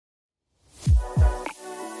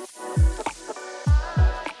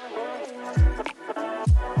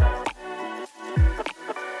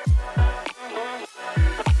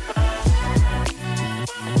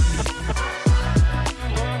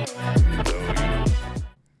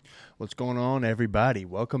What's going on, everybody?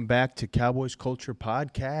 Welcome back to Cowboys Culture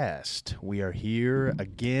Podcast. We are here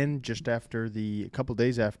again just after a couple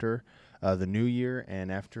days after the new year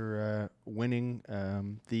and after winning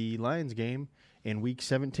the Lions game in Week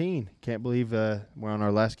 17. Can't believe we're on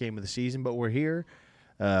our last game of the season, but we're here.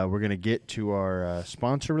 We're going to get to our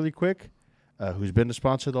sponsor really quick, who's been the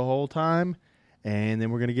sponsor the whole time, and then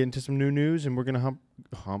we're going to get into some new news, and we're going to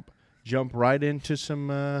jump right into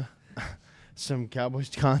some Cowboys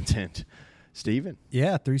content. Steven?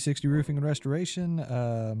 Yeah, 360 Roofing and Restoration.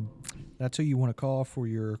 That's who you want to call for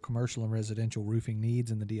your commercial and residential roofing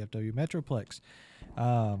needs in the DFW Metroplex.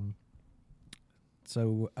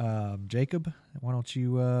 Jacob, why don't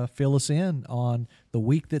you fill us in on the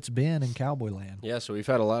week that's been in Cowboy Land? Yeah, so we've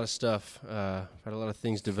had a lot of stuff, had a lot of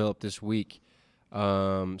things developed this week.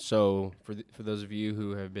 So for those of you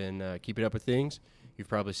who have been keeping up with things, you've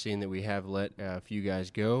probably seen that we have let a few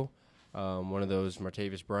guys go. One of those,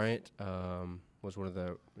 Martavis Bryant, was one of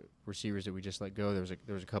the receivers that we just let go.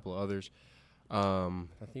 There was a couple of others. I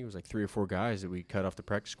think it was like 3 or 4 guys that we cut off the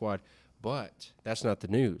practice squad. But that's not the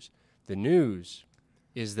news. The news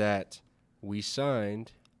is that we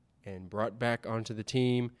signed and brought back onto the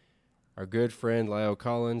team our good friend Lyle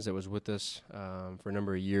Collins that was with us for a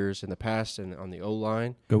number of years in the past and on the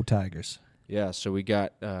O-line. Go Tigers. Yeah, so we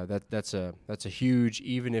got that's a huge,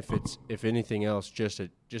 even if anything else, just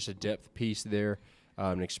a depth piece there,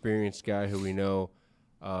 an experienced guy who we know,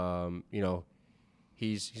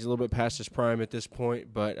 he's a little bit past his prime at this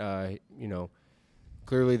point, but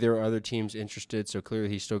clearly there are other teams interested, so clearly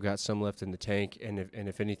he's still got some left in the tank, and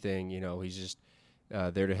if anything, he's just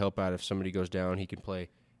there to help out if somebody goes down. He can play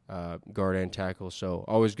guard and tackle, so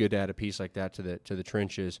always good to add a piece like that to the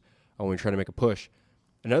trenches when we're trying to make a push.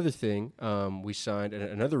 Another thing, we signed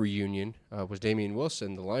another reunion was Damian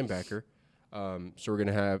Wilson, the linebacker. So we're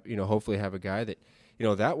gonna have, hopefully have a guy that,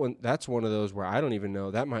 that's one of those where I don't even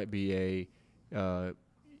know. That might be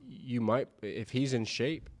you might, if he's in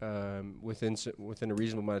shape within a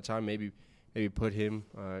reasonable amount of time, maybe put him.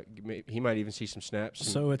 He might even see some snaps.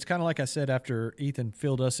 So it's kind of like I said after Ethan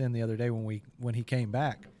filled us in the other day when he came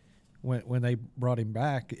back, when they brought him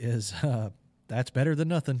back is. That's better than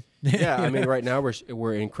nothing. Yeah, I mean, right now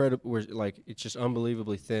we're incredible. We're like, it's just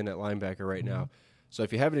unbelievably thin at linebacker right now. So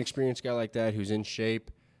if you have an experienced guy like that who's in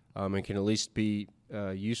shape and can at least be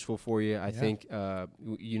useful for you, I think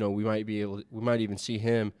we might even see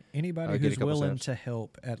him. Anybody who's willing to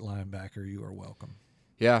help at linebacker, you are welcome.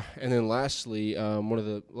 Yeah, and then lastly, one of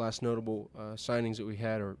the last notable signings that we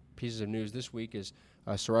had or pieces of news this week is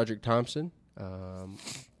Sarajic Thompson.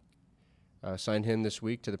 Signed him this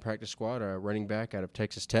week to the practice squad, running back out of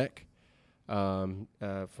Texas Tech. From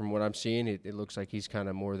what I'm seeing, it looks like he's kind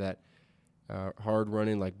of more that hard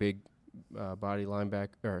running, like big body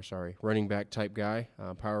running back type guy,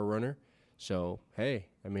 power runner. So, hey,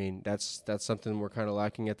 I mean, that's something we're kind of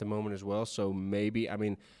lacking at the moment as well. So maybe, I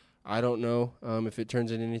mean, I don't know if it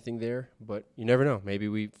turns into anything there, but you never know. Maybe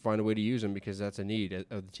we find a way to use him because that's a need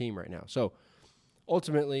of the team right now. So,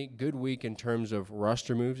 ultimately, good week in terms of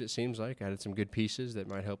roster moves, it seems like. Added some good pieces that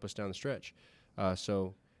might help us down the stretch.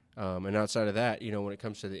 And outside of that, when it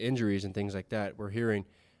comes to the injuries and things like that, we're hearing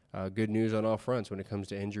good news on all fronts when it comes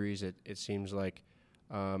to injuries. It seems like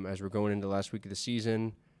as we're going into the last week of the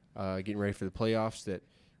season, getting ready for the playoffs, that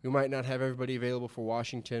we might not have everybody available for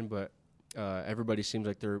Washington, but everybody seems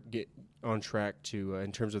like they're on track to,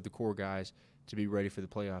 in terms of the core guys, to be ready for the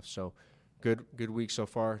playoffs. So, Good week so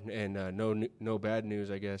far, and no bad news,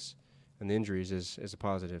 I guess, and the injuries is a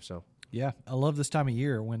positive. So yeah, I love this time of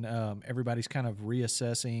year when everybody's kind of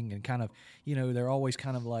reassessing and kind of, they're always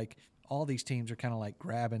kind of like all these teams are kind of like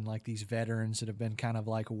grabbing like these veterans that have been kind of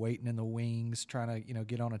like waiting in the wings, trying to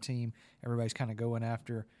get on a team. Everybody's kind of going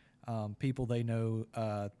after people they know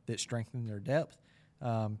that strengthen their depth.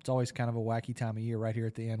 It's always kind of a wacky time of year right here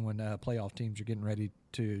at the end when playoff teams are getting ready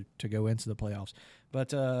to go into the playoffs.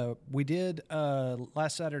 But we did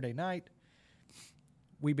last Saturday night.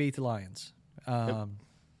 We beat the Lions. It's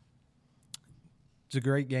a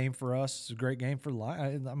great game for us. It's a great game for the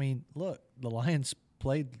Lions. I mean, look, the Lions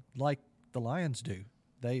played like the Lions do.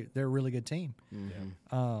 They're a really good team.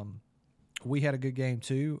 Mm-hmm. We had a good game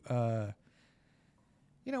too.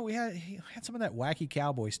 We had some of that wacky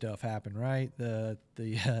cowboy stuff happen, right? The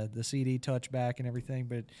CD touchback and everything.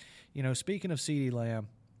 But, speaking of CeeDee Lamb,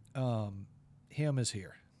 him is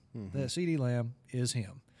here. Mm-hmm. The CeeDee Lamb is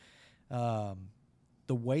him.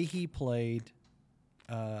 The way he played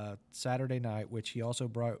Saturday night, which he also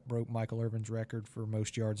broke Michael Irvin's record for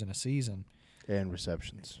most yards in a season. And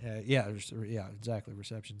receptions. Yeah, exactly,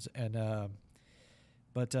 receptions. And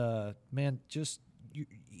man,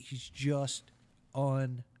 he's just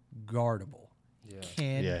unbelievable. guardable.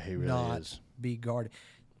 Yeah. He really Cannot is. be guarded.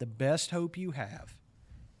 The best hope you have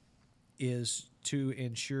is to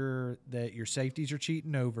ensure that your safeties are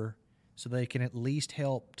cheating over so they can at least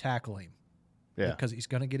help tackle him. Yeah. Because he's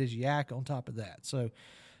going to get his yak on top of that. So,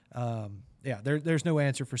 there's no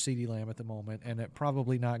answer for CeeDee Lamb at the moment, and it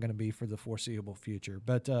probably not going to be for the foreseeable future.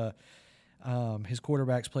 But his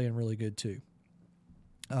quarterback's playing really good too.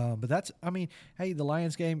 But that's, I mean, hey, the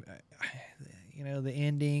Lions game, the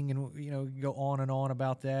ending, and you go on and on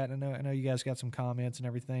about that. I know you guys got some comments and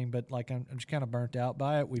everything, but like I'm just kind of burnt out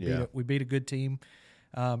by it. We beat a good team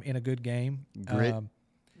in a good game. Grit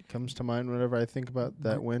comes to mind whenever I think about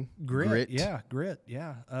that win. Grit. Yeah.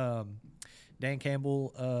 Dan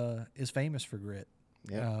Campbell is famous for grit.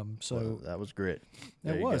 Yeah. So that was grit.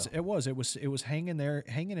 It was hanging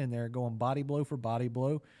in there, going body blow for body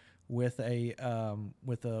blow with a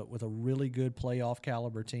really good playoff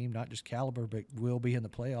caliber team, not just caliber, but will be in the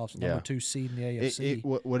playoffs, number 2 seed in the AFC.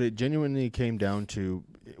 What it genuinely came down to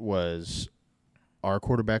was our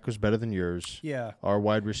quarterback was better than yours. Yeah. Our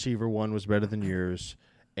wide receiver one was better than yours,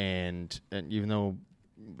 and even though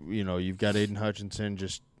you've got Aiden Hutchinson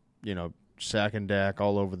just sacking Dak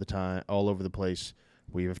all over the place.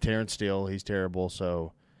 We have Terrence Steele. He's terrible.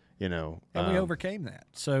 So, and we overcame that.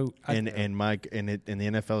 So Mike and the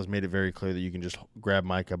NFL has made it very clear that you can just grab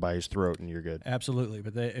Micah by his throat and you're good. Absolutely.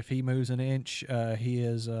 But if he moves an inch,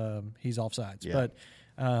 he's offsides. Yeah.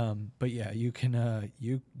 But yeah, you can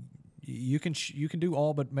you can do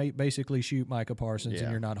all but basically shoot Micah Parsons, and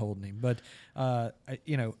you're not holding him. But I'll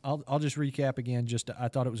just recap again. I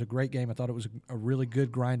thought it was a great game. I thought it was a really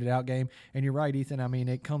good grinded out game. And you're right, Ethan. I mean,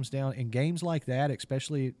 it comes down in games like that,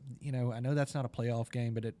 especially I know that's not a playoff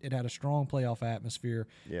game, but it had a strong playoff atmosphere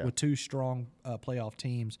with two strong playoff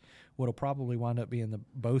teams. What'll probably wind up being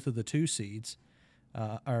both of the 2 seeds,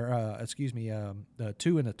 the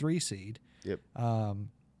 2 and the 3 seed. Yep.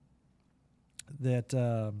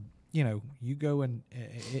 You go and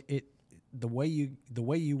the way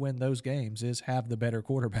you win those games is have the better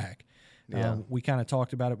quarterback. Yeah. We kind of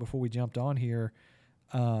talked about it before we jumped on here.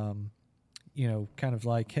 Kind of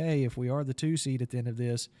like, hey, if we are the 2 seed at the end of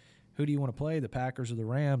this, who do you want to play, the Packers or the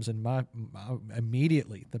Rams? And my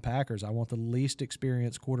immediately the Packers. I want the least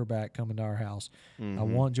experienced quarterback coming to our house. Mm-hmm. I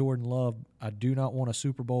want Jordan Love. I do not want a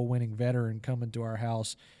Super Bowl winning veteran coming to our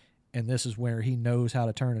house, and this is where he knows how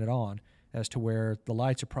to turn it on. As to where the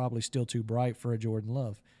lights are probably still too bright for a Jordan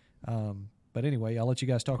Love. But anyway, I'll let you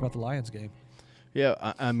guys talk about the Lions game.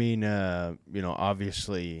 Yeah, I mean,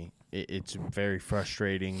 obviously it's very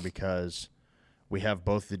frustrating because we have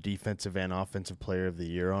both the defensive and offensive player of the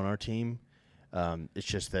year on our team. It's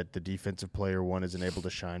just that the defensive player one isn't able to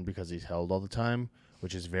shine because he's held all the time,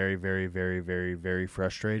 which is very, very, very, very, very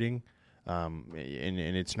frustrating. And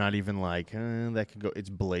it's not even like that could go. It's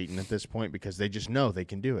blatant at this point because they just know they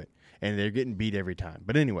can do it, and they're getting beat every time.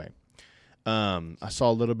 But anyway, I saw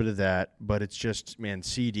a little bit of that, but it's just, man,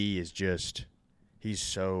 CD is just, he's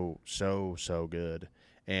so good,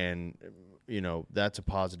 and that's a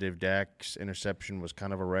positive. Dak's interception was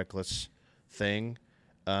kind of a reckless thing,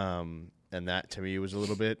 and that to me was a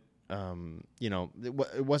little bit,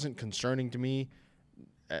 it wasn't concerning to me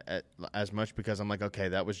as much because I'm like, okay,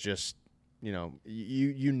 that was just.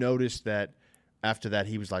 You noticed that after that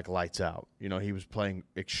he was like lights out. He was playing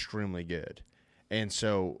extremely good. And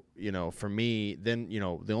so, for me, then,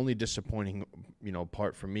 the only disappointing,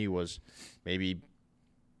 part for me was maybe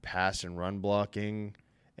pass and run blocking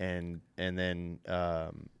and then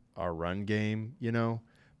our run game,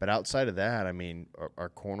 But outside of that, I mean, our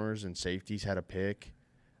corners and safeties had a pick.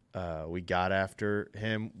 We got after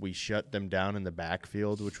him. We shut them down in the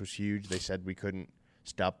backfield, which was huge. They said we couldn't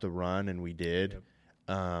stop the run, and we did,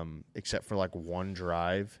 except for like one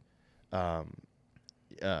drive.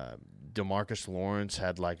 DeMarcus Lawrence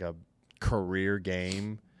had like a career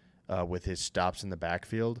game with his stops in the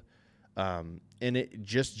backfield, and it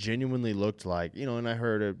just genuinely looked like, and I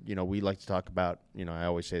heard, we like to talk about, I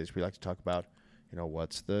always say this, we like to talk about,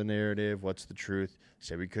 what's the narrative, what's the truth.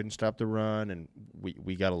 Say we couldn't stop the run, and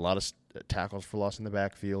we got a lot of tackles for loss in the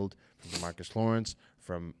backfield from DeMarcus Lawrence,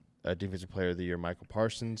 from Defensive Player of the Year Michael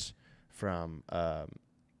Parsons, from I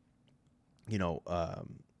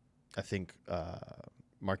think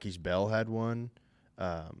Marquise Bell had one,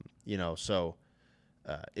 so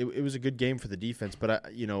it was a good game for the defense. But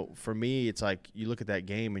for me, it's like you look at that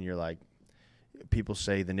game and you're like, people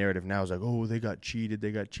say the narrative now is like, oh, they got cheated,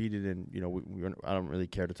 and I don't really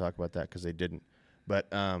care to talk about that because they didn't. But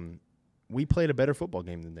we played a better football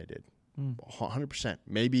game than they did, 100%.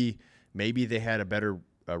 Maybe they had a better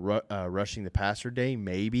rushing the passer day,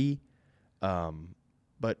 maybe.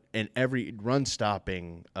 but in every run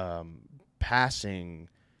stopping, passing,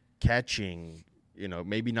 catching,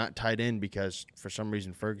 maybe not tight end because for some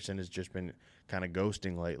reason Ferguson has just been kind of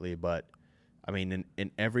ghosting lately. But I mean,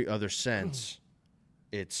 in every other sense,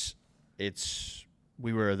 it's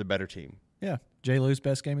we were the better team. Yeah. J. Lou's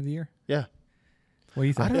best game of the year? Yeah. What do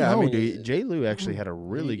you think? I don't know. I mean, J. Lou actually had a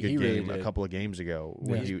really he good really game did. a couple of games ago.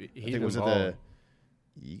 Yeah. I think was it the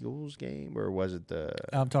Eagles game or was it the?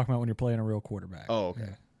 I'm talking about when you're playing a real quarterback. Oh, okay.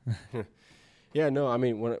 Yeah. Yeah, no, I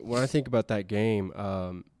mean when I think about that game,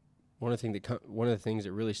 one of the things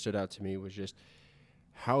that really stood out to me was just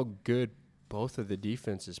how good both of the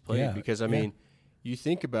defenses played. Yeah, Because I mean, you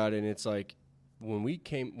think about it, and it's like when we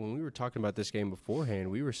were talking about this game beforehand,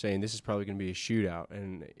 we were saying this is probably going to be a shootout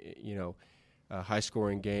and a high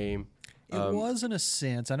scoring game. It was in a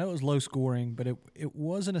sense. I know it was low scoring, but it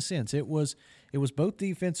was in a sense. It was both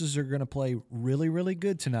defenses are going to play really, really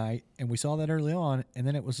good tonight, and we saw that early on. And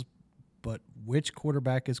then it was, but which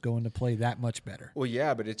quarterback is going to play that much better? Well,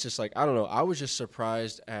 yeah, but it's just like, I don't know. I was just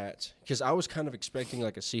surprised because I was kind of expecting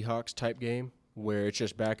like a Seahawks type game where it's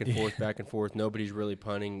just back and forth. Nobody's really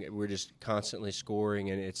punting. We're just constantly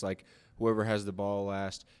scoring, and it's like whoever has the ball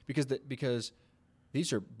last. Because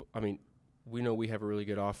these are, I mean, we know we have a really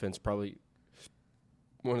good offense, probably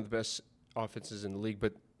one of the best offenses in the league,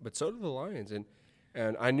 but so do the Lions.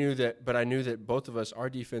 And I knew that both of us, our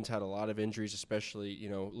defense had a lot of injuries, especially,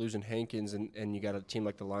 losing Hankins, and you got a team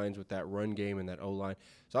like the Lions with that run game and that O-line.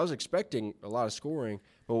 So I was expecting a lot of scoring,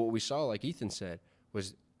 but what we saw, like Ethan said,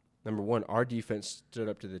 was, number one, our defense stood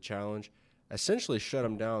up to the challenge, essentially shut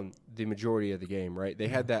them down the majority of the game, right? They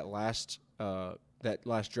had that last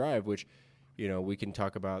drive, which, we can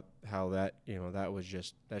talk about how that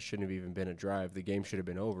shouldn't have even been a drive. The game should have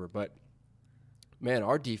been over, but man,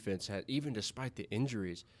 our defense had, even despite the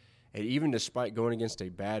injuries, and even despite going against a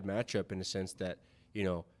bad matchup in the sense that,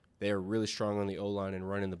 they are really strong on the O-line and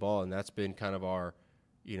running the ball, and that's been kind of our,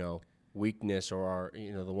 weakness, or our,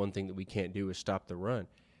 the one thing that we can't do is stop the run.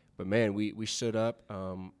 But, man, we stood up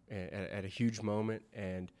at a huge moment,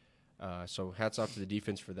 and so hats off to the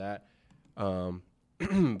defense for that.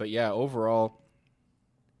 But, yeah, overall,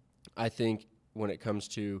 I think when it comes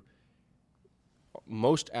to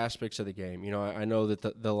most aspects of the game, I know that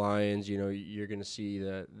the Lions, you're going to see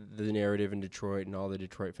the narrative in Detroit and all the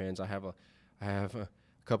Detroit fans. I have a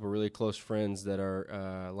couple really close friends that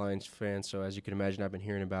are Lions fans, so as you can imagine, I've been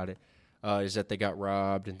hearing about it, is that they got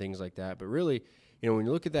robbed and things like that. But really, when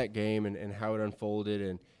you look at that game and how it unfolded,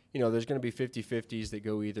 and, there's going to be 50-50s that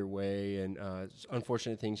go either way, and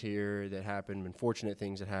unfortunate things here that happen, unfortunate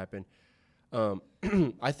things that happen.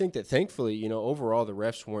 I think that thankfully, overall the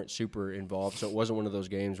refs weren't super involved, so it wasn't one of those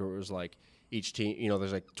games where it was like each team,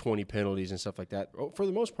 there's like 20 penalties and stuff like that. For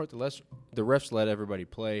the most part, the refs let everybody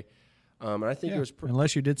play, and I think it was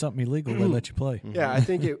unless you did something illegal, they let you play. Yeah, I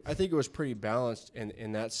think it was pretty balanced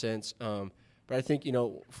in that sense. But I think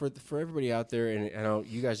for everybody out there, and I know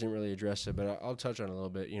you guys didn't really address it, but I'll touch on it a little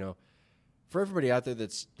bit. For everybody out there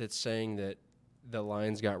that's saying that the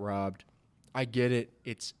Lions got robbed. I get it.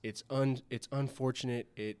 It's unfortunate.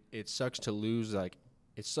 It sucks to lose. Like,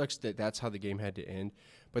 it sucks that that's how the game had to end.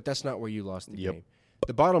 But that's not where you lost the game.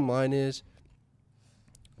 The bottom line is,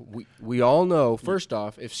 we all know. First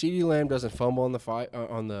off, if CeeDee Lamb doesn't fumble on the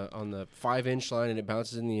 5-inch line and it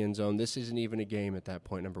bounces in the end zone, this isn't even a game at that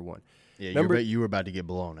point. Number one. Yeah, you were about to get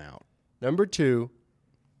blown out. Number two,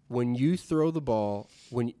 when you throw the ball,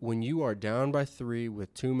 when you are down by 3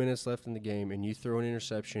 with 2 minutes left in the game and you throw an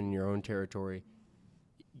interception in your own territory,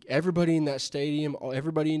 everybody in that stadium,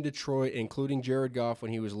 everybody in Detroit, including Jared Goff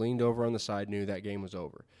when he was leaned over on the side, knew that game was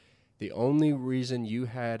over. The only reason you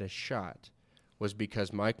had a shot was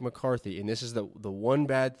because Mike McCarthy, and this is the one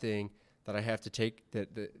bad thing that I have to take,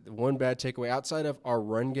 the one bad takeaway outside of our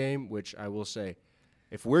run game, which I will say,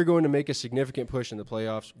 if we're going to make a significant push in the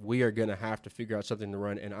playoffs, we are going to have to figure out something to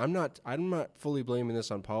run. And I'm not fully blaming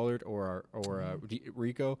this on Pollard or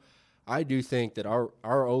Rico. I do think that our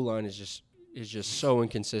O-line is just so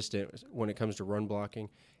inconsistent when it comes to run blocking,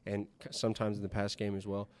 and sometimes in the pass game as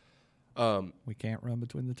well. We can't run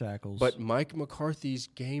between the tackles. But Mike McCarthy's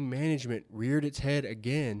game management reared its head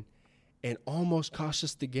again and almost cost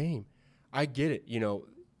us the game. I get it.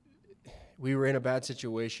 We were in a bad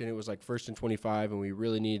situation. It was like 1st and 25, and we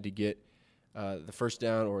really needed to get the first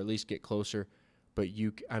down or at least get closer. But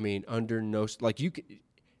under no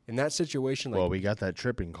in that situation. Well, we got that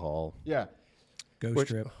tripping call. Yeah,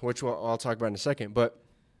 trip, which I'll talk about in a second. But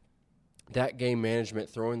that game management,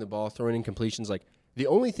 throwing the ball, throwing incompletions, like the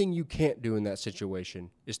only thing you can't do in that situation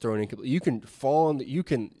is throw an incomplete. You can fall you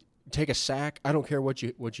can take a sack. I don't care what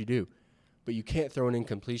you do, but you can't throw an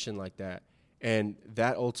incompletion like that And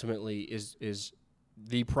that ultimately is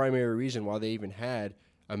the primary reason why they even had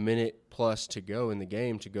a minute plus to go in the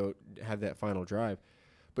game to go have that final drive.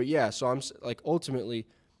 But yeah, so I'm like, ultimately,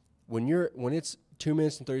 when it's 2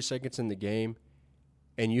 minutes and 30 seconds in the game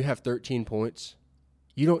and you have 13 points,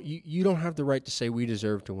 you don't have the right to say we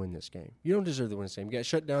deserve to win this game. You don't deserve to win this game. You got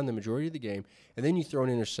shut down the majority of the game, and then you throw an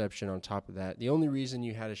interception on top of that. The only reason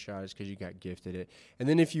you had a shot is because you got gifted it. And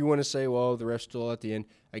then if you want to say, well, the ref's still at the end,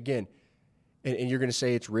 again, and you're going to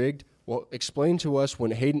say it's rigged, well, explain to us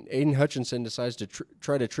when Aiden Hutchinson decides to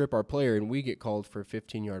try to trip our player and we get called for a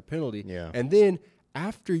 15-yard penalty. Yeah. And then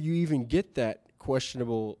after you even get that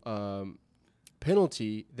questionable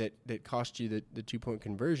penalty that cost you the 2-point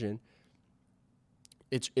conversion,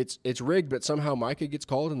 it's rigged, but somehow Micah gets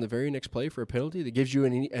called in the very next play for a penalty that gives you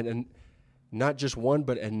an not just one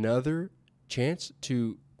but another chance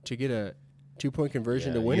to get a 2-point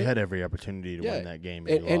conversion to win. You had every opportunity to win that game,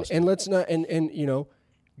 and you lost. And let's not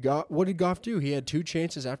what did Goff do? He had 2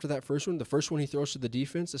 chances after that first one. The first one he throws to the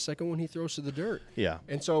defense. The second one he throws to the dirt. Yeah.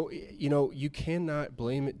 And so you cannot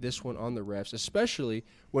blame this one on the refs, especially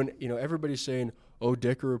when everybody's saying, "Oh,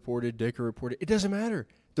 Decker reported." It doesn't matter.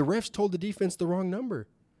 The refs told the defense the wrong number.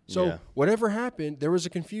 So whatever happened, there was a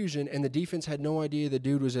confusion, and the defense had no idea the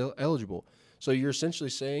dude was eligible. So you're essentially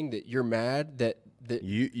saying that you're mad that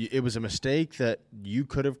it was a mistake that you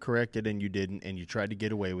could have corrected and you didn't, and you tried to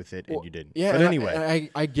get away with it and you didn't. Yeah, but anyway,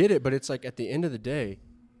 I get it, but it's like at the end of the day,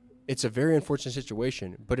 it's a very unfortunate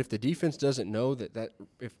situation. But if the defense doesn't know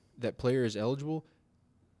if that player is eligible,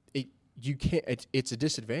 you can't. It's a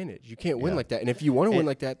disadvantage. You can't win like that. And if you want to win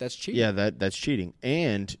like that, that's cheating. Yeah, that's cheating.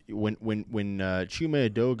 And when Chuma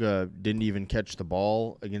Edoga didn't even catch the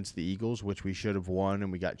ball against the Eagles, which we should have won,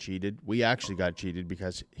 and we got cheated. We actually got cheated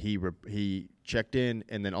because he checked in,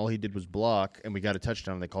 and then all he did was block, and we got a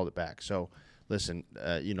touchdown. And they called it back. So listen,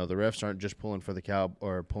 the refs aren't just pulling for the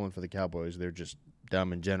Cowboys. They're just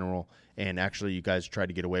dumb in general. And actually, you guys tried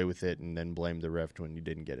to get away with it, and then blamed the ref when you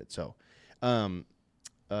didn't get it. So.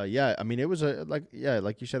 I mean, it was like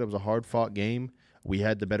you said, it was a hard-fought game. We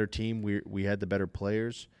had the better team. We had the better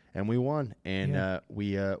players, and we won. And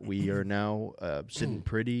we are now sitting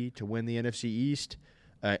pretty to win the NFC East.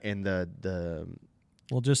 And the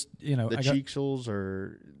Cheeksels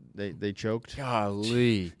they choked.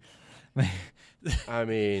 Golly, I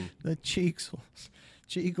mean the Cheekles,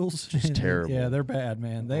 just terrible. Yeah, they're bad,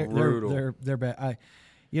 man. Brutal. They're bad.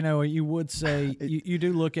 You would say you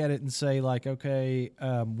do look at it and say, like, okay,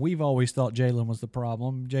 we've always thought Jalen was the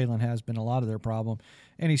problem. Jalen has been a lot of their problem,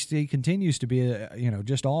 and he continues to be,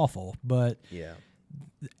 just awful. But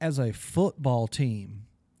as a football team,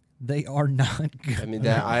 they are not good. I mean,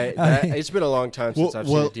 it's been a long time since I've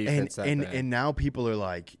seen a defense that bad. And now people are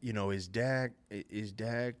like, is Dak?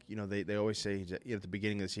 They always say at the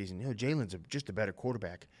beginning of the season, Jalen's just a better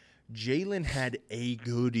quarterback. Jalen had a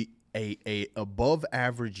above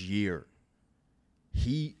average year.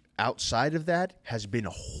 He outside of that has been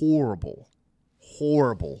horrible,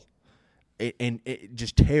 and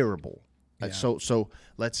just terrible. Yeah. So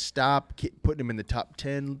let's stop putting him in the top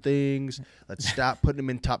 10 things. Let's stop putting him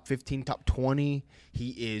in top 15, top 20.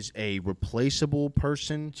 He is a replaceable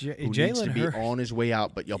person who needs to be on his way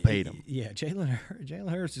out, but y'all paid him. Yeah, Jalen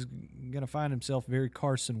Hurts is going to find himself very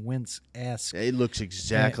Carson Wentz-esque. It looks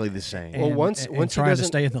exactly the same. Well, once he trying to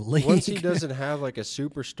stay in the league. Once he doesn't have like a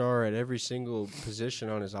superstar at every single position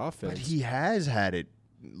on his offense. But he has had it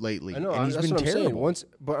lately. I know, and he's that's been what terrible. I'm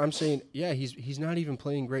saying. But I'm saying, he's not even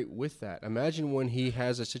playing great with that. Imagine when he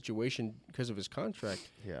has a situation because of his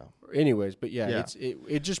contract. Yeah. Anyways, but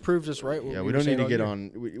it just proves us right. Yeah, we don't need to get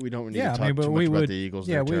on. We don't need to talk too much about the Eagles.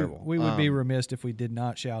 Yeah, They're terrible. We would be remiss if we did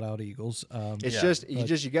not shout out Eagles.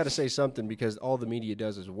 You got to say something because all the media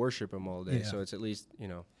does is worship him all day. Yeah. So it's at least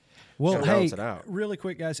Well, hey, it out. Really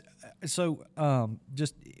quick, guys. So,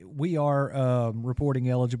 we are reporting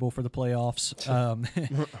eligible for the playoffs,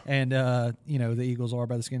 and the Eagles are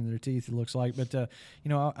by the skin of their teeth. It looks like, but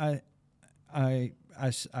I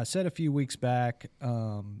said a few weeks back,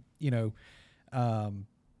 that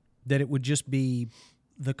it would just be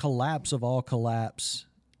the collapse of all collapse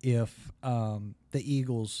if the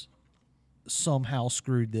Eagles somehow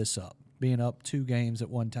screwed this up, being up 2 games at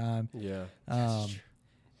one time. Yeah.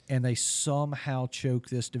 And they somehow choke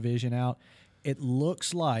this division out. It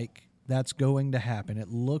looks like that's going to happen. It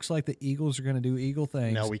looks like the Eagles are going to do Eagle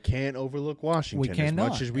things. Now, we can't overlook Washington. We cannot.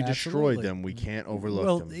 As much as we destroyed them, we can't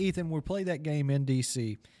overlook them. Well, Ethan, we played that game in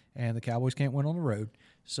D.C., and the Cowboys can't win on the road.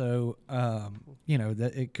 So,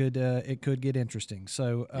 that it could get interesting.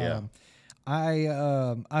 So,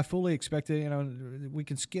 I fully expect it. We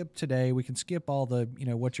can skip today. We can skip all the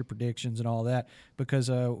what's your predictions and all that because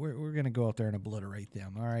we're going to go out there and obliterate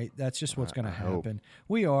them. All right, that's just what's going to happen.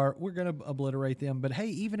 We're going to obliterate them. But hey,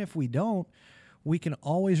 even if we don't, we can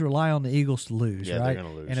always rely on the Eagles to lose. Yeah, right? they're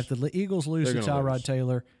going to lose. And if the Eagles lose to Tyrod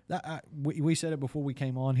Taylor, we said it before we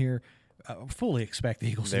came on here. Fully expect the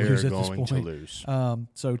Eagles to lose at this point. They're going to lose.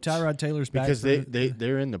 So Tyrod Taylor's back because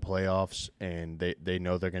they're in the playoffs and they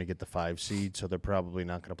know they're going to get the 5 seed, so they're probably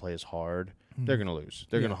not going to play as hard. They're going to lose.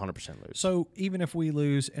 They're going to 100% lose. So even if we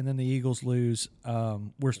lose and then the Eagles lose,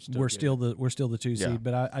 we're still the 2 seed.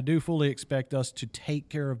 But I do fully expect us to take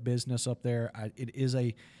care of business up there. It is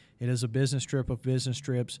a business trip of business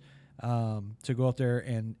trips to go up there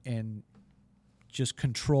and just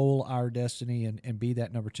control our destiny and be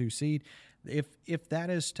that number 2 seed. If that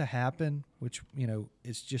is to happen, which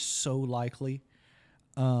it's just so likely.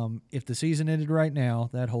 If the season ended right now,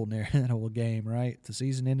 that whole game, right? If the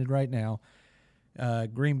season ended right now,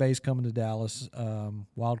 Green Bay's coming to Dallas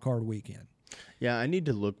wild card weekend. Yeah, I need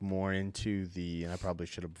to look more into and I probably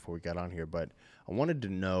should have before we got on here, but I wanted to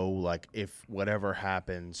know like if whatever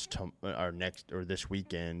happens to our next or this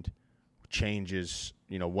weekend changes,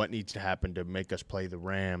 what needs to happen to make us play the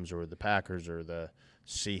Rams or the Packers or the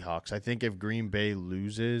Seahawks. I think if Green Bay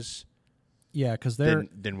loses, because then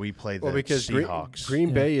we play the Seahawks.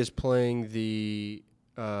 Green Bay is playing the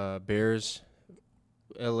Bears.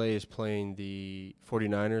 LA is playing the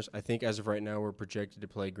 49ers. I think as of right now we're projected to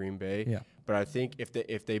play Green Bay. Yeah. But I think if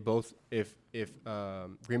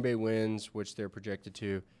Green Bay wins, which they're projected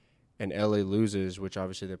to, and LA loses, which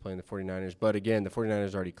obviously they're playing the 49ers. But again, the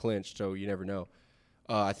 49ers already clinched, so you never know.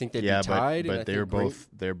 I think they'd be tied. But they're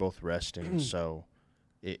both resting. So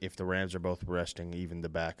if the Rams are both resting, even the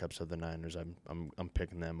backups of the Niners, I'm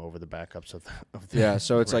picking them over the backups of the yeah.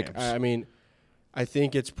 So it's Rams. like I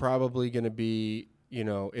think it's probably going to be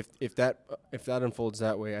if that unfolds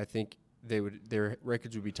that way, I think their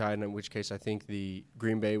records would be tied, in which case I think the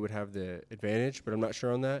Green Bay would have the advantage, but I'm not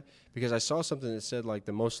sure on that because I saw something that said like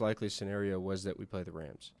the most likely scenario was that we play the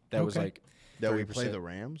Rams. That was like 30%. That we play the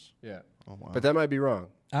Rams? Yeah. Oh, wow. But that might be wrong.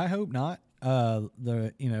 I hope not.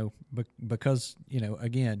 Because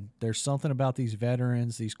again, there's something about these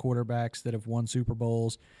veterans, these quarterbacks that have won Super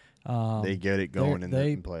Bowls. They get it going in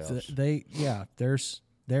the playoffs.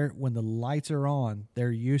 When the lights are on,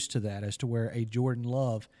 they're used to that. As to where a Jordan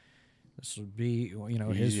Love, this would be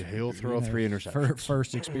he'll throw 3 interceptions.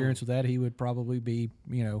 First experience with that, he would probably be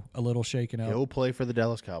a little shaken up. He'll play for the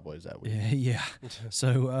Dallas Cowboys that week. Yeah.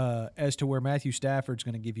 So as to where Matthew Stafford's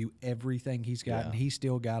going to give you everything he's got, and he's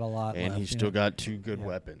still got a lot and left. He's still got 2 good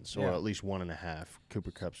weapons, or at least 1.5.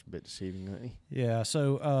 Cooper Kupp's a bit deceiving. Yeah.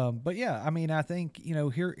 So, but yeah, I think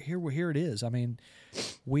here it is.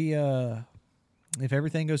 We if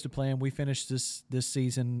everything goes to plan, we finish this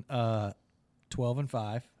season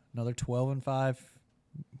 12-5. Another 12-5,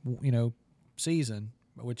 season,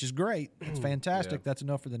 which is great. It's fantastic. Yeah. That's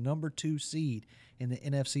enough for the number 2 seed in the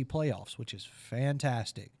NFC playoffs, which is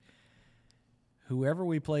fantastic. Whoever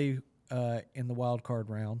we play in the wild card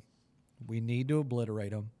round, we need to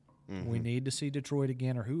obliterate them. Mm-hmm. We need to see Detroit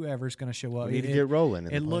again, or whoever's going to show up. We need to get rolling.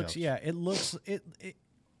 It looks.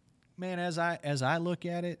 Man, as I look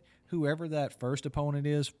at it, whoever that first opponent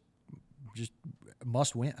is, just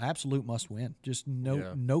must win. Absolute must win. Just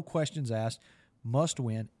no questions asked. Must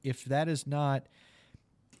win. If that's not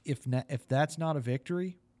a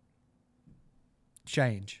victory,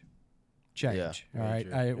 change. Yeah, all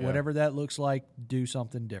right. Whatever that looks like, do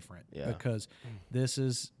something different. Yeah. Because this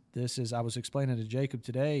is. I was explaining to Jacob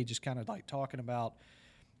today, just kind of like talking about,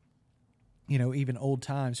 even old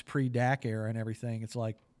times pre-DAC era and everything. It's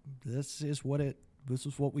like this is what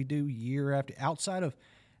we do year after.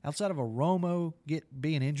 Outside of a Romo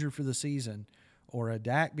being injured for the season or a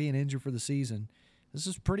Dak being injured for the season, this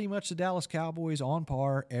is pretty much the Dallas Cowboys on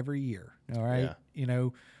par every year. All right. Yeah.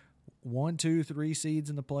 1, 2, 3 seeds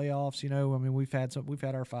in the playoffs. We've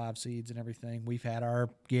had our 5 seeds and everything. We've had our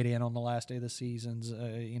get in on the last day of the seasons.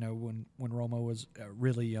 When Romo was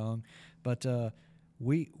really young, but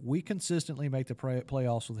we consistently make the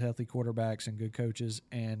playoffs with healthy quarterbacks and good coaches,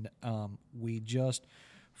 and we just.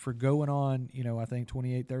 For going on, I think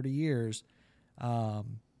 28, 30 years,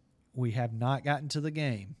 we have not gotten to the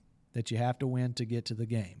game that you have to win to get to the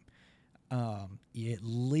game. You at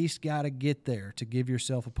least got to get there to give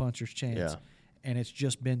yourself a puncher's chance. Yeah. And it's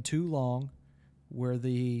just been too long. We're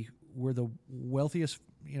the wealthiest,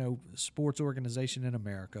 sports organization in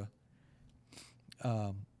America.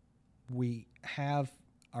 We have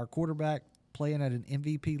our quarterback playing at an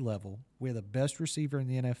MVP level. We're the best receiver in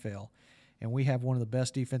the NFL. and we have one of the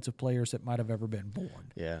best defensive players that might have ever been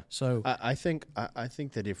born. Yeah. So I think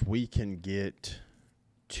that if we can get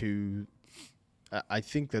to, I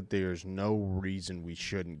think that there's no reason we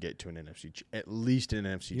shouldn't get to an NFC, at least an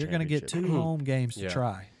NFC. You're going to get 2 home games to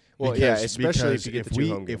try. Well, especially if you get the 2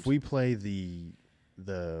 home games. If we play the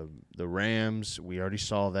Rams, we already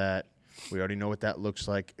saw that. We already know what that looks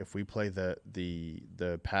like. If we play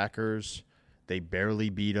the Packers, they barely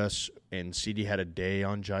beat us, and CD had a day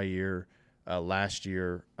on Jair last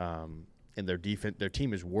year. And their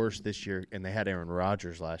team is worse this year, and they had Aaron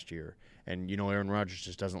Rodgers last year. And Aaron Rodgers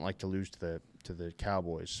just doesn't like to lose to the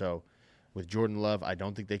Cowboys. So with Jordan Love, I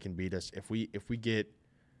don't think they can beat us. If we get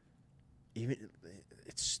even,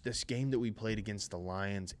 it's this game that we played against the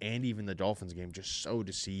Lions and even the Dolphins game just so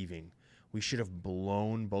deceiving. We should have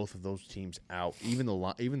blown both of those teams out. Even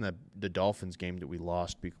the Dolphins game that we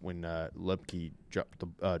lost when Lepke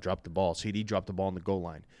dropped the ball. CD dropped the ball on the goal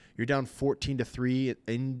line. You're down 14-3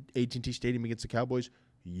 in AT&T Stadium against the Cowboys.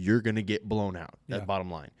 You're gonna get blown out. That's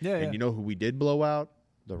bottom line. Yeah, and yeah. you know who we did blow out?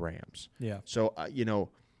 The Rams. Yeah. So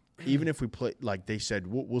even if we play like they said,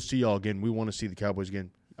 we'll see y'all again. We want to see the Cowboys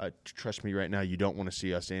again. Trust me, right now, you don't want to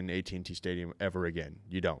see us in AT&T Stadium ever again.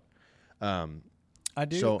 You don't. I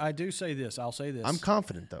do. So, I do say this. I'll say this. I'm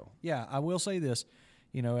confident, though. Yeah, I will say this.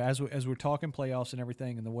 As we're talking playoffs and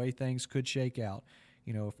everything, and the way things could shake out.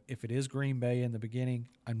 If it is Green Bay in the beginning,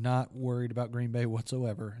 I'm not worried about Green Bay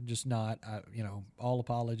whatsoever. Just not. All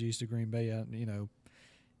apologies to Green Bay.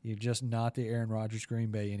 You're just not the Aaron Rodgers Green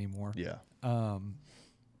Bay anymore. Yeah.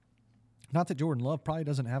 Not that Jordan Love probably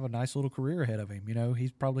doesn't have a nice little career ahead of him.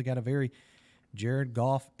 He's probably got a very Jared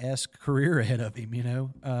Goff-esque career ahead of him.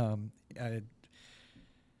 I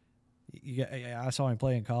saw him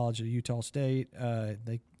play in college at Utah State.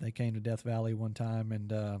 They came to Death Valley one time,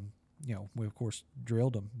 and we of course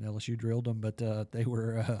drilled them. LSU drilled them, but they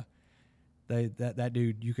were that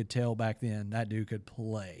dude. You could tell back then that dude could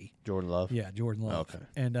play. Jordan Love. Yeah, Jordan Love. Okay.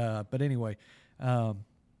 And but anyway,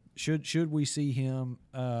 should we see him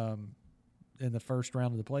in the first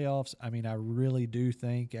round of the playoffs? I mean, I really do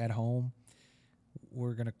think at home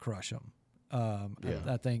we're going to crush them. I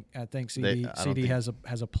think CD has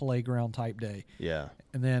a playground type day. Yeah.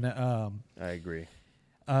 And then I agree.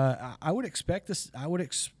 I would expect this. I would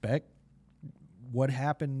expect what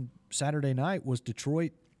happened Saturday night was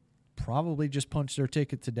Detroit probably just punched their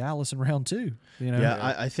ticket to Dallas in round 2.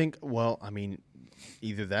 Yeah, I think. Well, I mean,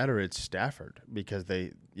 either that or it's Stafford because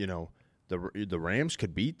they, the Rams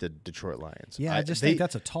could beat the Detroit Lions. Yeah, I think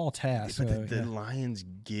that's a tall task. But the Lions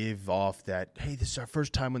give off that, hey, this is our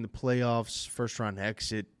first time in the playoffs, first round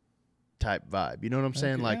exit type vibe. You know what I'm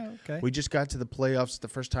saying? Okay. We just got to the playoffs the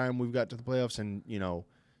first time we've got to the playoffs, and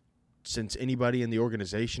since anybody in the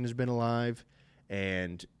the has been alive,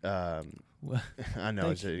 and I know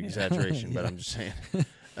it's an exaggeration, but I'm just saying.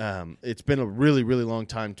 It's been a really, really long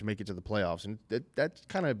time to make it to the playoffs, and that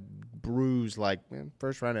kind of brews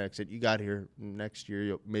first round exit. You got here next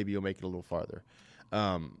year, maybe you'll make it a little farther,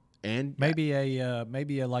 and maybe a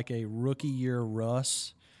rookie year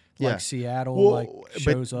Russ, Seattle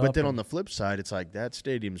shows up. But then on the flip side, it's like that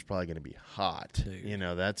stadium's probably going to be hot. Dude.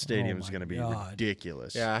 That stadium's going to be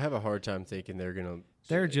ridiculous. Yeah, I have a hard time thinking they're going to.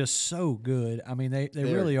 They're just so good. I mean, they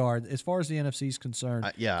really are. As far as the NFC is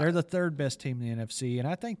concerned, they're the third best team in the NFC, and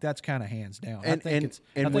I think that's kind of hands down. I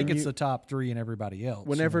think it's the top 3 and everybody else.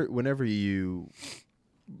 Whenever you,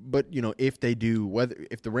 but if they do,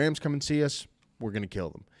 if the Rams come and see us, we're going to kill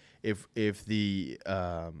them. If the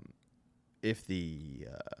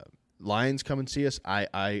Lions come and see us,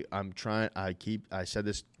 I said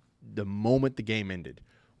this the moment the game ended.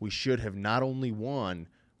 We should have not only won.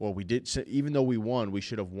 Well, we did. Even though we won, we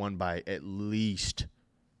should have won by at least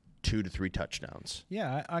 2 to 3 touchdowns.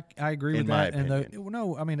 Yeah, I agree with that. In my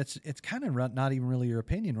opinion. I mean it's kind of not even really your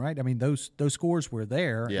opinion, right? I mean those scores were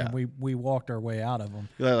there, and we walked our way out of them.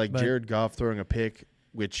 Jared Goff throwing a pick,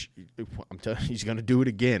 which I'm telling you, he's going to do it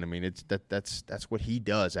again. I mean that's what he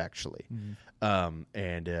does actually,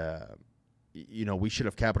 we should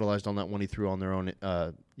have capitalized on that one he threw on their own,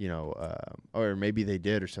 or maybe they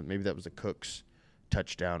did or something. Maybe that was the Cooks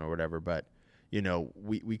touchdown or whatever, but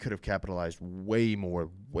we could have capitalized way more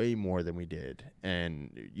than we did,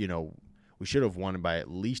 and we should have won by at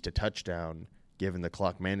least a touchdown given the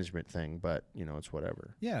clock management thing, but it's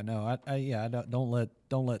whatever. Yeah, no, don't let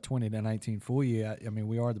 20-19 fool you. I mean,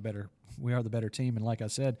 we are the better team, and like I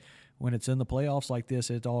said, when it's in the playoffs like this,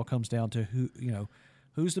 it all comes down to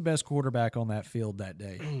who's the best quarterback on that field that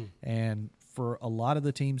day. And for a lot of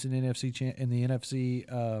the teams in the NFC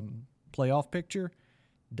playoff picture,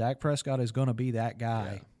 Dak Prescott is going to be that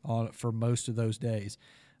guy for most of those days.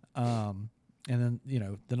 And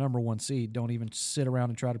then, the number one seed, don't even sit around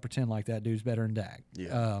and try to pretend like that dude's better than Dak.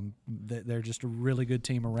 Yeah. They're just a really good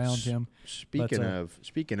team around him. Speaking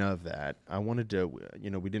of that, I wanted to,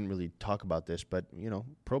 we didn't really talk about this, but,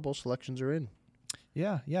 Pro Bowl selections are in.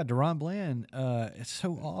 Yeah, Deron Bland, it's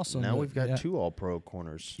so awesome. Now we've got 2 All-Pro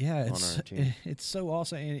corners on our team. It's so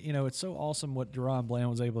awesome. And, it's so awesome what Deron Bland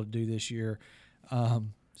was able to do this year.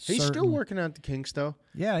 He's still working out the kinks, though.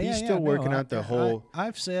 Yeah, he's still working out the whole.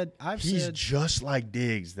 I've said he's just like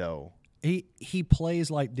Diggs, though. He plays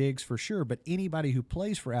like Diggs for sure, but anybody who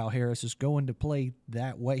plays for Al Harris is going to play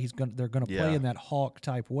that way. They're going to play in that hawk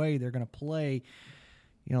type way. They're going to play.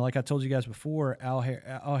 Like I told you guys before, Al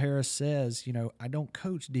Harris says, I don't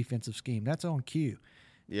coach defensive scheme. That's on cue.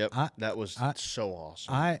 Yep, that was so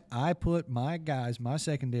awesome. I put my guys, my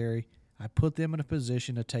secondary, I put them in a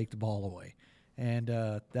position to take the ball away. And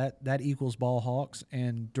that equals ball hawks,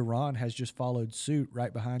 and Deron has just followed suit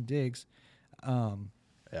right behind Diggs.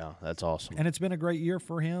 Yeah, that's awesome. And it's been a great year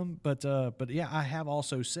for him. But yeah, I have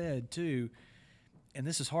also said, too, and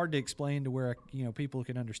this is hard to explain to where, people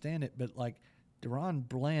can understand it, but, like, Deron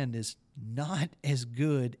Bland is not as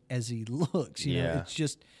good as he looks. You know, it's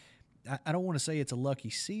just I don't want to say it's a lucky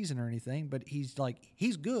season or anything, but he's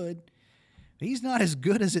good. He's not as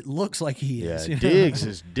good as it looks like he is. Yeah, Diggs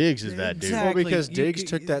is that dude. Well, because Diggs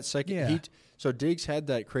took that second so Diggs had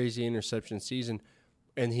that crazy interception season,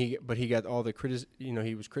 and he got all the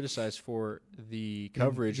he was criticized for the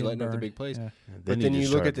coverage, letting up the big plays. Yeah. But then you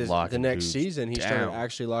look at the next season, he started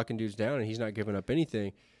actually locking dudes down, and he's not giving up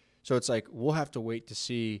anything. So it's like we'll have to wait to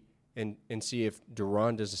see and see if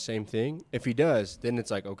Deron does the same thing. If he does, then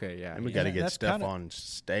it's like, okay, yeah. And we got to get Stephon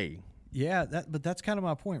stay. Yeah, but that's kind of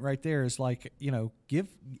my point right there. Is like,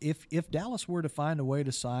 if Dallas were to find a way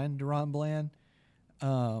to sign Deron Bland,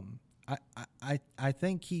 I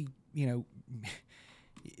think he,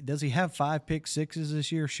 does he have 5 pick sixes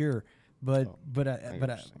this year? Sure, I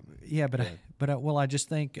just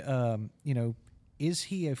think, is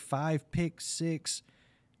he a 5 pick 6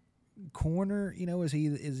 corner?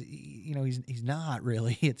 He's not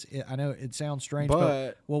really. I know it sounds strange,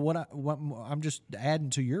 but what I'm just adding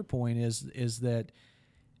to your point is that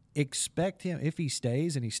expect him, if he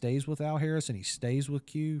stays and he stays with Al Harris and he stays with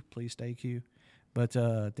Q, please stay Q, but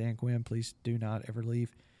Dan Quinn, please do not ever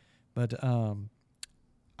leave. But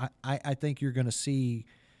I think you're going to see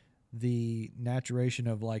the maturation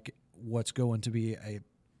of like what's going to be a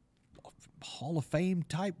Hall of Fame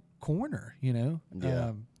type corner,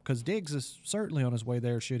 because Diggs is certainly on his way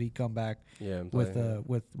there. Should he come back with the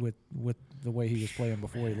way he was playing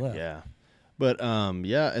before he left? Yeah, but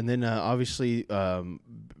and then obviously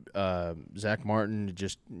Zach Martin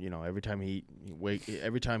just every time he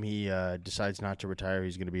decides not to retire,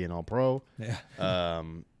 he's going to be an All-Pro. Yeah.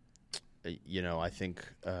 I think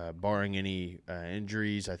barring any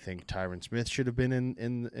injuries, I think Tyron Smith should have been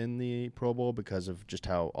in the Pro Bowl because of just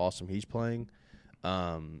how awesome he's playing.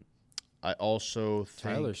 I also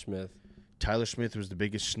think Tyler Smith was the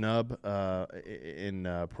biggest snub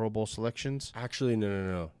in Pro Bowl selections. Actually,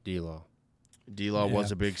 no. D-Law. D-Law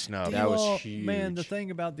was a big snub. D-Law, that was huge. Man, the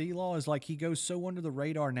thing about D-Law is like he goes so under the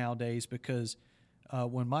radar nowadays because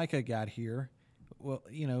when Micah got here, well,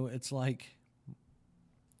 it's like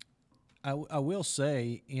I will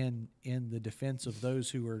say in the defense of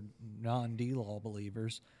those who are non-D-Law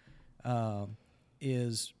believers,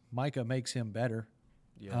 is Micah makes him better.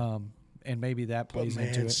 Yeah. And maybe that plays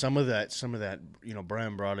into it. Some of that,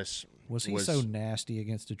 Brian Broaddus was so nasty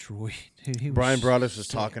against Detroit. Brian Broaddus was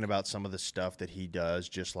talking about some of the stuff that he does,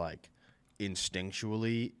 just like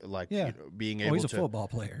instinctually, like being able he's a to football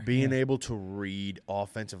player, being able to read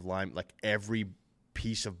offensive line, like every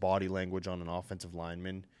piece of body language on an offensive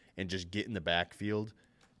lineman, and just get in the backfield.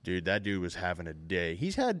 Dude, that dude was having a day.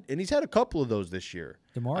 He's had a couple of those this year.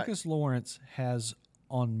 DeMarcus Lawrence has,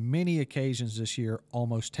 on many occasions this year,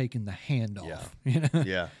 almost taken the handoff.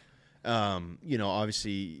 Yeah.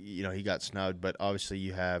 Obviously, he got snubbed, but obviously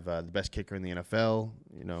you have the best kicker in the NFL,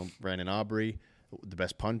 Brandon Aubrey, the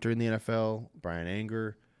best punter in the NFL, Brian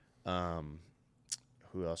Anger.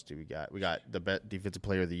 Who else do we got? We got the best defensive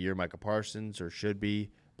player of the year, Micah Parsons, or should be,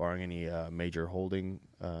 barring any major holding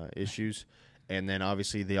issues. And then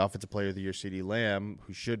obviously the offensive player of the year, CeeDee Lamb,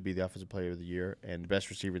 who should be the offensive player of the year, and the best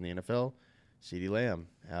receiver in the NFL, CeeDee Lamb.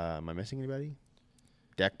 Am I missing anybody?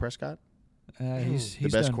 Dak Prescott? He's the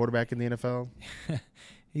best quarterback in the NFL.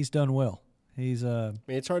 He's done well. He's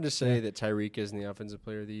it's hard to say that Tyreek isn't the offensive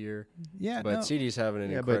player of the year. Yeah, but CeeDee's having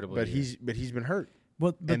an incredible year. He's been hurt.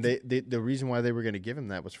 But and the reason why they were going to give him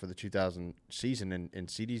that was for the 2000 season, and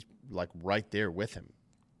CeeDee's like right there with him.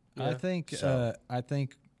 Yeah. I think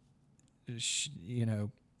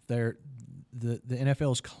the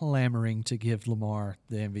NFL is clamoring to give Lamar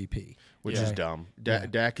the MVP, which okay? is dumb. Yeah.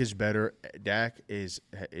 Dak is better. Dak is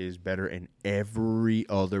better in every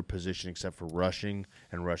other position except for rushing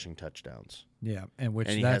and rushing touchdowns. Yeah, and which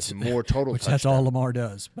And he that's has more total which touchdowns. that's all Lamar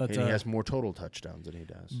does. But And he has more total touchdowns than he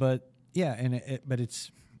does. But yeah, and but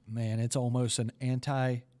it's almost an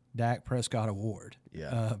anti-Dak Prescott award.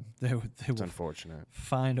 Yeah. They It's will unfortunate.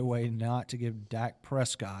 find a way not to give Dak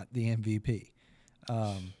Prescott the MVP.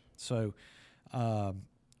 And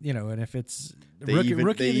if it's They rookie even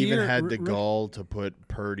of the year, had the gall to put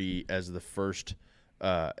Purdy as the first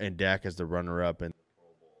and Dak as the runner-up. And you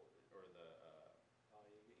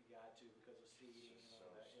got to because of seeding and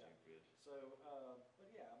all that. Yeah. So, but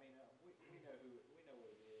yeah, I mean, we know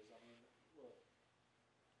what it is. I mean, look,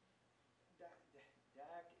 Dak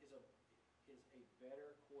is a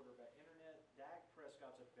better quarterback. Dak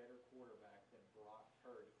Prescott's a better quarterback than Brock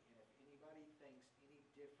Purdy. And if anybody thinks any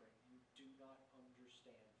different, you do not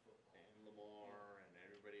understand football. And Lamar and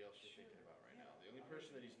everybody else you're thinking about right now. The only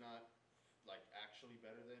person that he's not like actually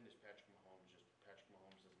better than is Patrick Mahomes. Just Patrick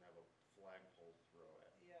Mahomes doesn't have a flagpole to throw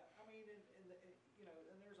at. Yeah, I mean, and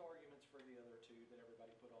there's arguments for the other two that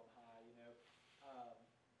everybody put on high.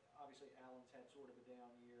 Obviously Allen's had sort of a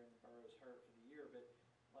down year and Burrow's hurt for the year, but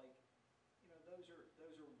like, those are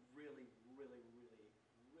really, really, really,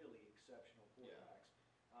 really exceptional quarterbacks.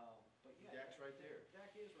 But yeah, Dak's right there.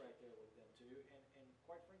 Dak is right there with them too, and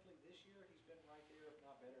quite frankly, this year he's been right there, if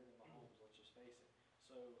not better than Mahomes. Let's just face it.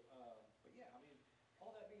 So, but yeah, I mean,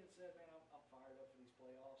 all that being said, man, I'm fired up for these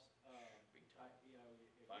playoffs. Big time.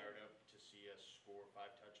 Fired up to see us score 5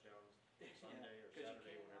 touchdowns Sunday or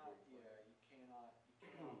Saturday, whenever. You cannot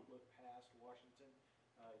look past Washington.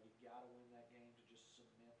 You got to win that game to just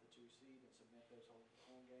cement the 2 seed and cement those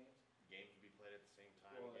home games. Games will be played at the same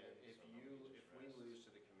time again. If we lose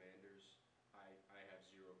to the Commanders, I have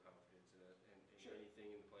zero confidence in it and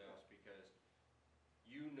anything in the playoffs because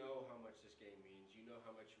you know how much this game means. You know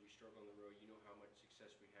how much we struggle on the road. You know how much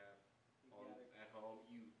success we have at home.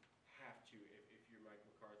 You have to. If you're Mike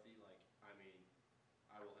McCarthy, like I mean,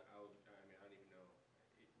 I don't even know.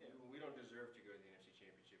 We don't deserve to go to the NFC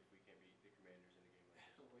Championship if we can't beat the Commanders in a game like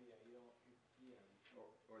this. Well, yeah, you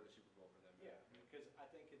don't. Or the Super Bowl for that matter. Yeah, because I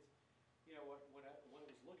think it's. When it was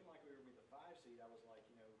looking like we were going to be the 5 seed, I was like,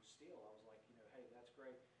 hey, that's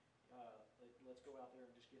great. Let's go out there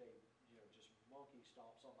and just get just monkey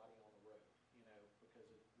stomp somebody on the road,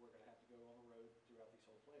 because we're going to have to go on the road throughout these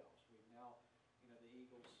whole playoffs. We've now, the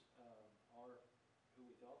Eagles are who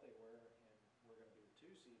we thought they were, and we're going to be the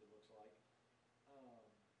 2 seed, it looks like. And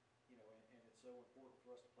it's so important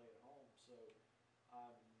for us to play at home. So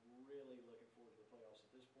I'm really looking forward to the playoffs at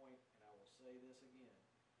this point, and I will say this again.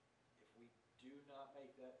 If we do not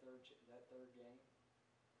make that third game,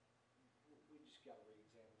 we just got to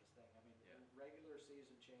re-examine this thing. I mean, regular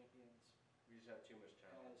season champions. We just have too much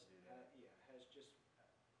talent to do that. Has just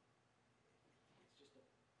it's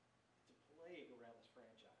a plague around this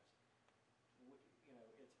franchise.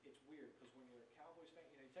 It's weird because when you're a Cowboys fan,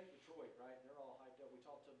 you take Detroit, right? They're all hyped up. We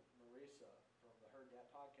talked to Marissa from the Heard That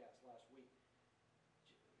podcast last week.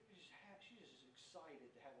 She's just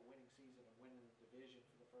excited to have a winning season and win in the division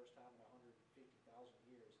for the first time in 150,000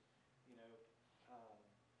 years.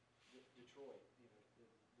 Detroit,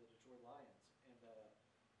 the Detroit Lions, and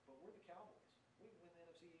but we're the Cowboys. We win the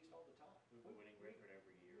NFC East all the time. We have a winning record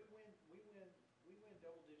every year. We win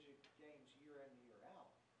double-digit games year in and year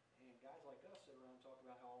out. And guys like us sit around and talk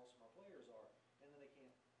about how awesome our players are, and then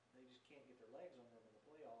they just can't get their legs under them in the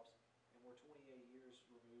playoffs. And we're 28 years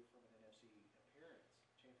removed from an NFC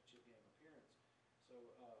championship game appearance. So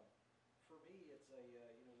for me, it's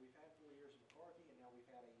we've had 4 years of McCarthy, and now we've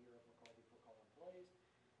had a year of McCarthy for calling plays.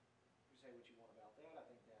 You say what you want about that. I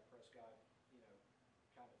think Dak Prescott,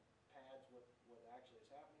 kind of pads what actually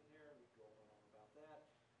is happening there. We can go on and on about that.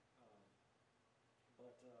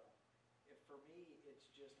 But for me, it's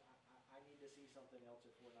just I need to see something else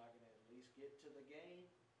if we're not going to at least get to the game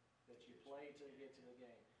that you play to get to the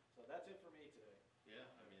game. So that's it for me today. Yeah,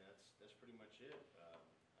 I mean that's pretty much it.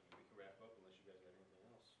 We can wrap up unless you guys got anything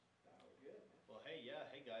else. No, we're good, man. Well, hey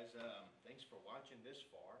guys, thanks for watching this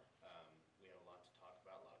far. We had a lot to talk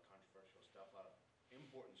about, a lot of controversial stuff, a lot of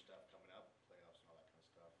important stuff coming up, playoffs and all that kind of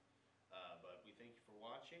stuff. But we thank you for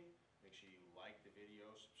watching. Make sure you like the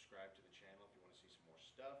video, subscribe to the channel if you want to see some more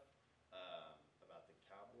stuff about the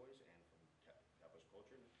Cowboys and from Cowboys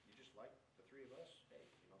culture. And if you just like the 3 of us, hey,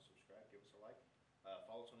 subscribe, give us a like.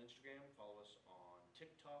 Follow us on Instagram, follow us on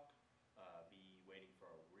TikTok. Be waiting for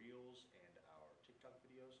our Reels and our TikTok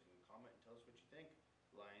videos, and comment and tell us what you think,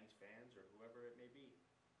 Lions fans or whoever it may be.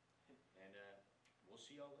 And we'll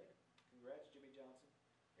see y'all later. Congrats, Jimmy Johnson.